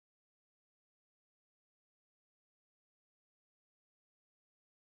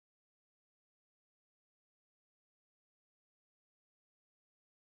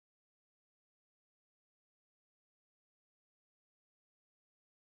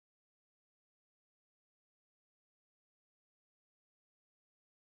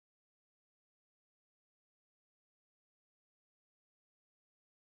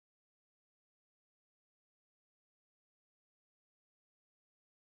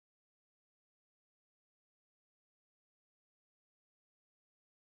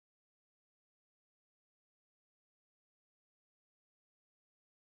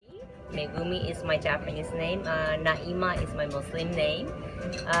Megumi is my Japanese name. Naima is my Muslim name.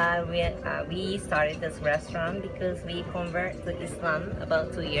 We started this restaurant because we converted to Islam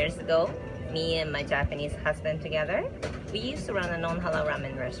about 2 years ago. Me and my Japanese husband together. We used to run a non-halal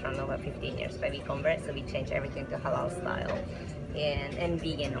ramen restaurant over 15 years, but we convert, so we change everything to halal style and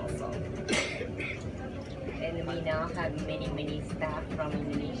vegan also. And we now have many staff from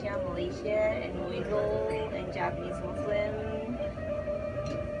Indonesia, Malaysia, and Uyghur, and Japanese Muslim.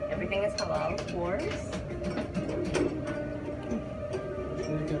 Everything is halal, of course.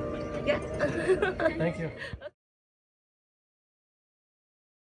 Very good. Yeah. Thank you.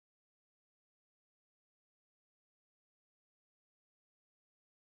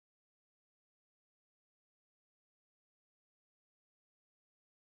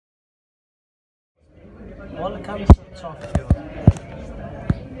 Welcome to Tokyo.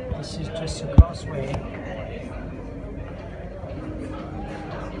 This is just a crossway.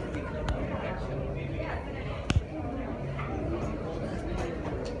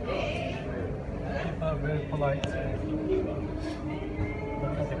 People are very polite.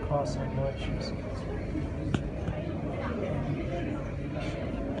 Look at the cross and no issues.